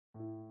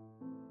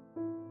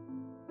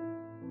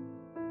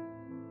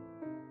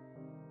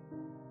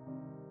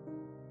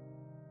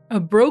A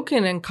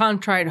broken and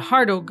contrite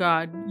heart, O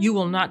God, you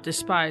will not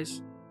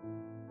despise.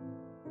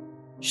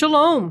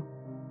 Shalom!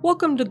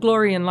 Welcome to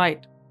Glory and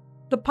Light,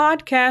 the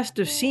podcast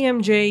of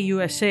CMJ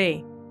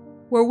USA,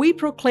 where we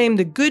proclaim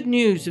the good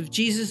news of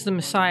Jesus the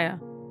Messiah,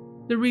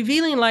 the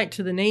revealing light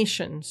to the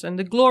nations, and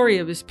the glory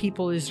of his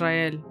people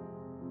Israel.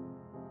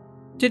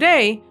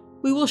 Today,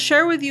 we will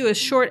share with you a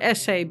short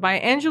essay by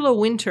Angela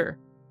Winter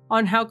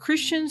on how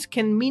Christians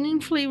can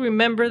meaningfully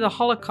remember the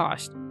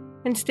Holocaust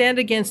and stand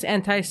against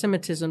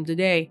anti-Semitism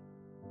today.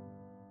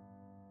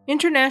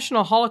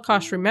 International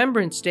Holocaust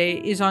Remembrance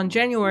Day is on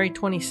January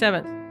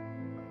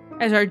 27th.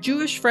 As our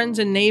Jewish friends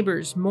and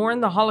neighbors mourn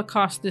the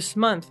Holocaust this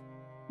month,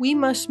 we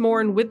must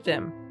mourn with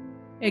them,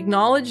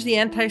 acknowledge the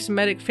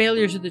anti-Semitic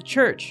failures of the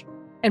Church,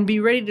 and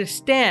be ready to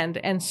stand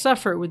and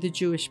suffer with the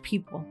Jewish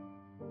people.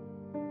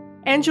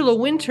 Angela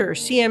Winter,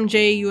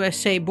 CMJ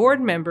USA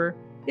board member,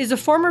 is a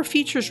former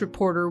features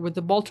reporter with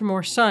the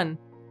Baltimore Sun,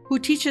 who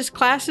teaches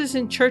classes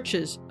in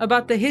churches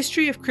about the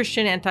history of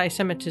Christian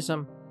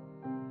anti-Semitism.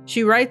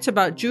 She writes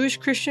about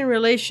Jewish-Christian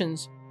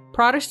relations,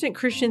 Protestant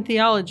Christian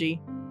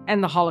theology,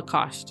 and the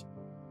Holocaust.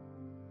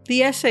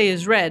 The essay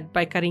is read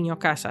by Cariño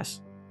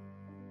Casas.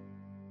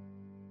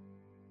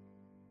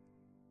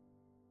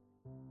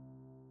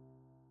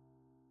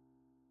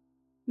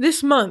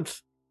 This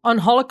month, on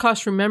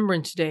Holocaust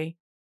Remembrance Day,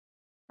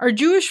 our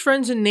Jewish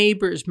friends and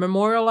neighbors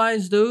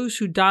memorialize those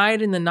who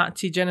died in the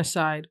Nazi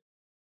genocide.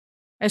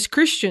 As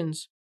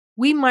Christians,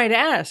 we might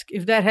ask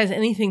if that has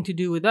anything to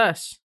do with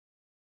us.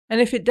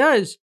 And if it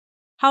does,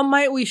 how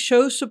might we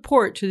show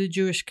support to the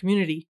Jewish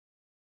community?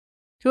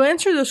 To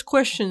answer those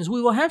questions,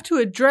 we will have to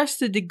address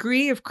the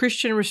degree of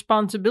Christian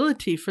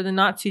responsibility for the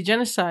Nazi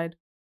genocide.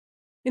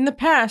 In the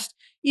past,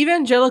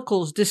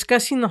 evangelicals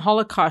discussing the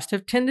Holocaust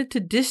have tended to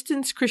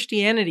distance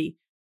Christianity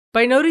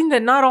by noting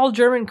that not all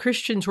German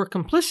Christians were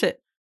complicit,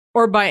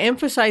 or by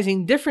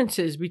emphasizing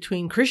differences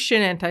between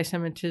Christian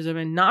anti-Semitism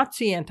and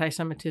Nazi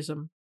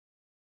anti-Semitism.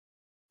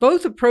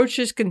 Both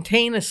approaches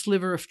contain a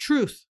sliver of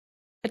truth.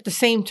 At the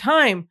same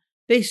time,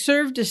 they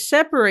serve to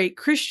separate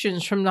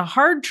Christians from the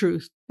hard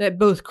truth that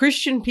both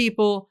Christian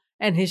people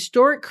and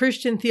historic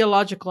Christian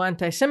theological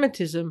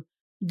anti-Semitism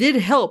did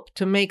help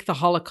to make the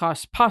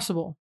Holocaust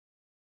possible.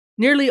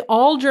 Nearly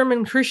all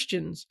German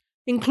Christians,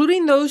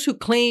 including those who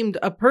claimed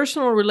a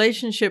personal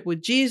relationship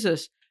with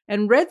Jesus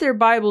and read their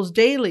Bibles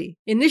daily,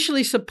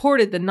 initially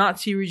supported the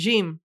Nazi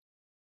regime.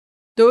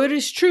 Though it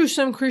is true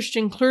some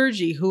Christian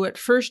clergy who at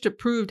first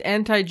approved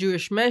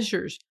anti-Jewish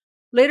measures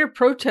later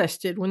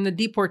protested when the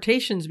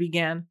deportations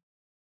began,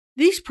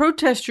 these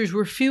protesters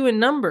were few in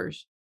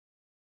numbers.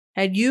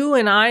 Had you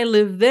and I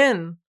lived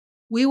then,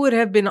 we would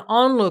have been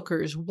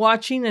onlookers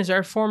watching as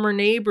our former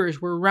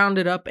neighbors were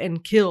rounded up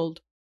and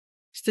killed.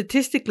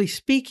 Statistically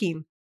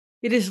speaking,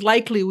 it is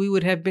likely we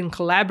would have been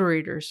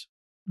collaborators,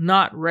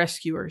 not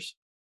rescuers.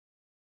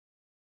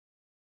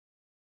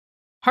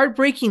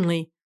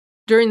 Heartbreakingly,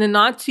 during the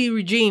Nazi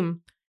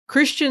regime,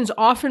 Christians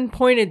often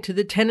pointed to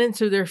the tenets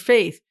of their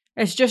faith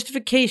as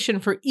justification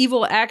for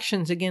evil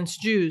actions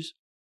against Jews.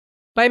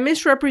 By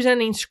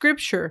misrepresenting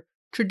Scripture,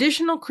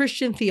 traditional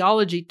Christian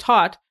theology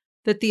taught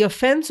that the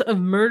offense of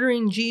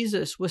murdering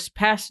Jesus was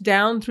passed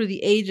down through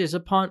the ages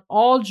upon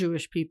all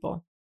Jewish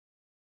people.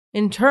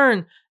 In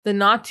turn, the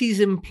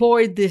Nazis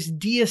employed this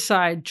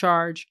deicide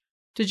charge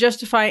to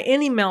justify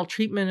any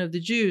maltreatment of the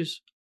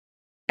Jews.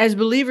 As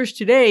believers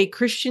today,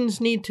 Christians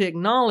need to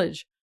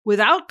acknowledge,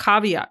 without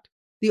caveat,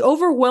 the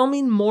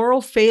overwhelming moral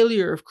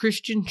failure of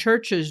Christian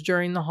churches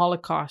during the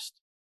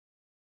Holocaust.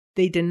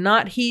 They did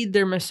not heed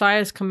their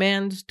Messiah's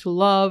commands to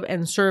love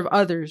and serve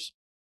others.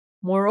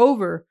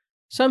 Moreover,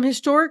 some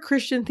historic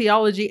Christian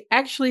theology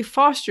actually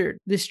fostered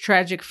this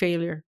tragic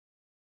failure.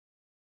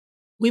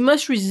 We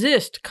must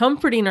resist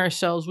comforting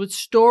ourselves with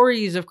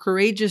stories of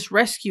courageous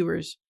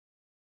rescuers.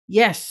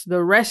 Yes,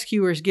 the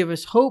rescuers give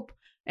us hope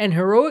and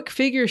heroic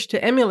figures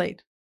to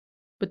emulate.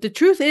 But the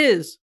truth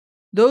is,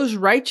 those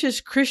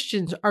righteous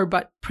Christians are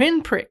but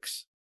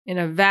pinpricks in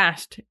a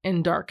vast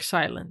and dark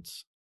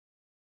silence.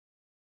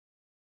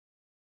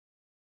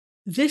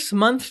 This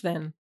month,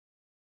 then,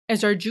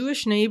 as our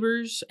Jewish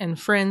neighbors and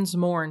friends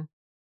mourn,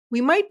 we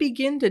might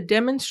begin to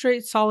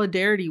demonstrate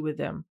solidarity with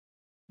them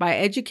by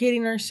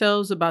educating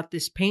ourselves about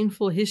this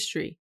painful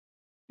history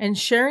and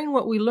sharing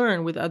what we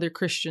learn with other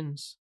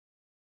Christians.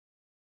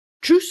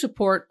 True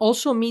support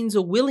also means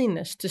a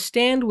willingness to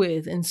stand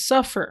with and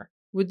suffer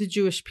with the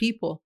Jewish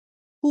people,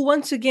 who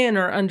once again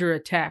are under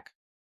attack.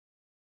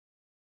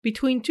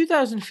 Between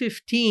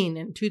 2015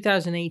 and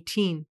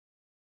 2018,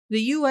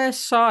 the U.S.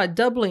 saw a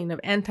doubling of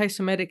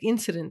anti-Semitic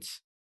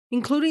incidents,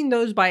 including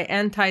those by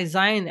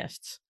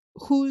anti-Zionists,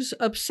 whose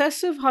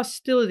obsessive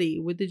hostility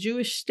with the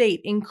Jewish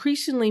state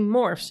increasingly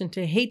morphs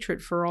into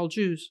hatred for all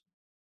Jews.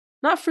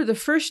 Not for the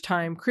first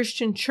time,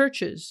 Christian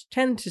churches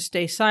tend to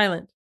stay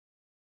silent.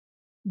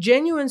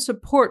 Genuine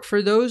support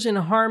for those in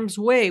harm's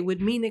way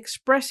would mean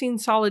expressing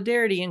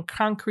solidarity in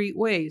concrete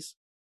ways.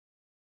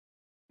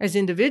 As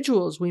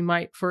individuals, we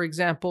might, for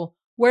example,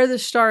 wear the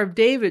Star of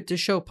David to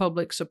show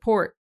public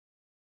support.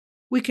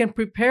 we can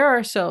prepare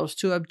ourselves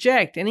to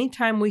object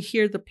anytime we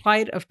hear the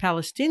plight of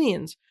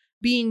Palestinians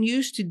being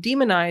used to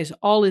demonize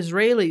all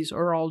Israelis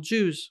or all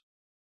Jews.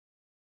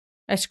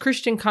 As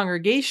Christian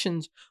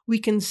congregations, we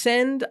can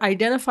send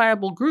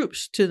identifiable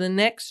groups to the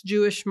next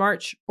Jewish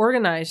march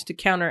organized to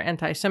counter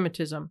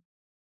anti-Semitism.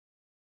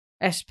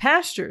 As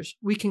pastors,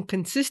 we can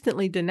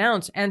consistently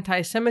denounce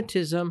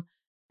anti-Semitism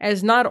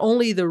as not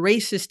only the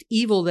racist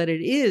evil that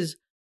it is,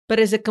 but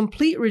as a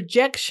complete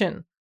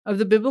rejection of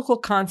the biblical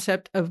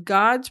concept of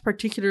God's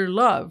particular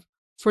love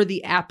for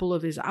the apple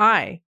of his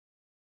eye.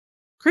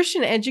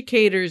 Christian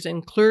educators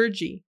and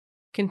clergy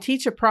can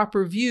teach a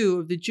proper view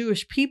of the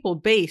Jewish people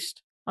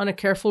based on a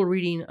careful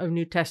reading of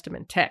New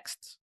Testament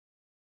texts.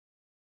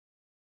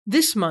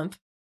 This month,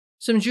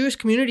 some Jewish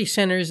community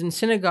centers and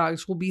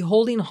synagogues will be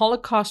holding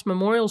Holocaust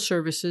memorial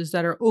services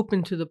that are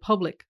open to the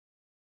public.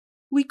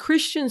 We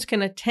Christians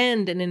can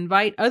attend and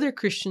invite other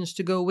Christians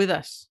to go with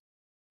us.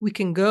 We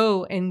can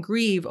go and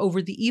grieve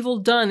over the evil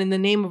done in the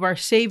name of our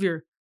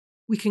Savior.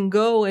 We can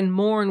go and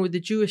mourn with the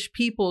Jewish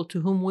people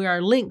to whom we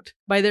are linked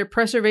by their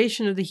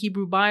preservation of the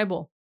Hebrew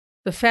Bible,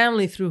 the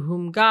family through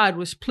whom God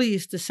was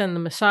pleased to send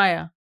the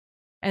Messiah.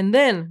 And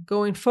then,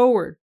 going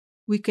forward,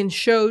 we can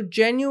show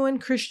genuine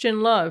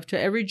Christian love to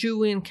every Jew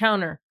we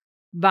encounter,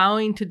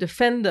 vowing to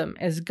defend them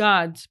as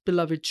God's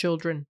beloved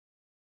children.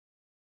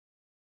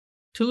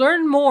 To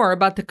learn more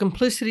about the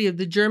complicity of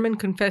the German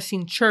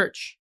Confessing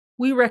Church,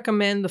 we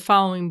recommend the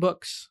following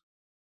books: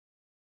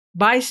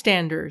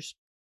 Bystanders,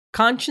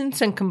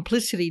 Conscience and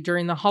Complicity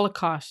During the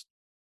Holocaust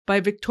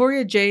by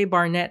Victoria J.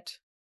 Barnett.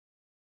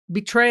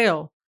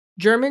 Betrayal,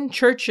 German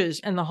Churches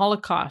and the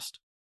Holocaust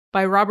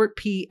by Robert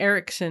P.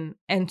 Erickson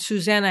and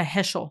Susanna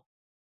Heschel.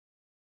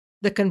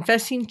 The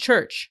Confessing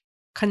Church,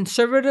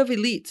 Conservative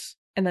Elites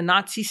and the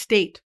Nazi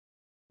State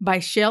by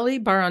Shelley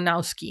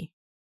Baranowski.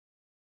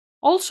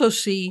 Also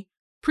see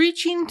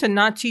Preaching to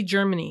Nazi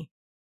Germany,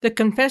 The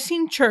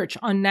Confessing Church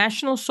on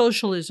National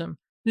Socialism,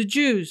 the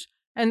Jews,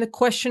 and the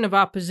Question of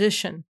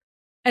Opposition,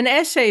 an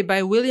essay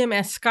by William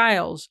S.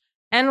 Skiles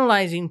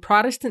analyzing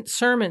Protestant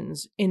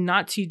sermons in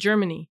Nazi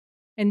Germany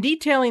and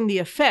detailing the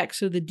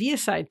effects of the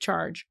deicide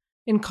charge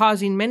in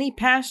causing many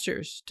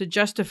pastors to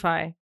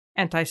justify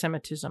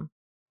anti-Semitism.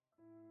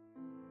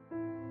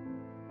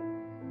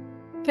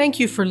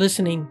 Thank you for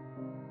listening.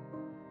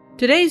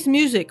 Today's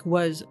music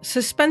was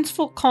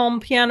Suspenseful Calm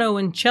Piano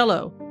and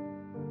Cello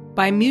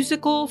by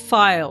Musical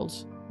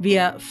Files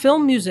via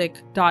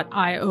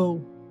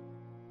filmmusic.io.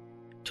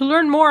 To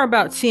learn more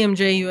about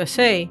CMJ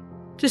USA,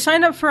 to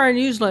sign up for our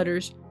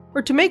newsletters,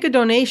 or to make a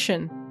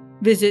donation,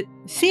 visit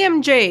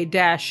cmj-usa.org.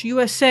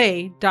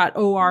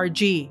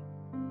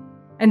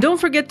 And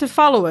don't forget to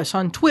follow us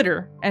on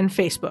Twitter and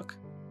Facebook.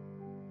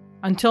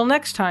 Until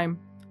next time,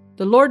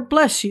 the Lord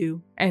bless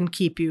you and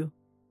keep you.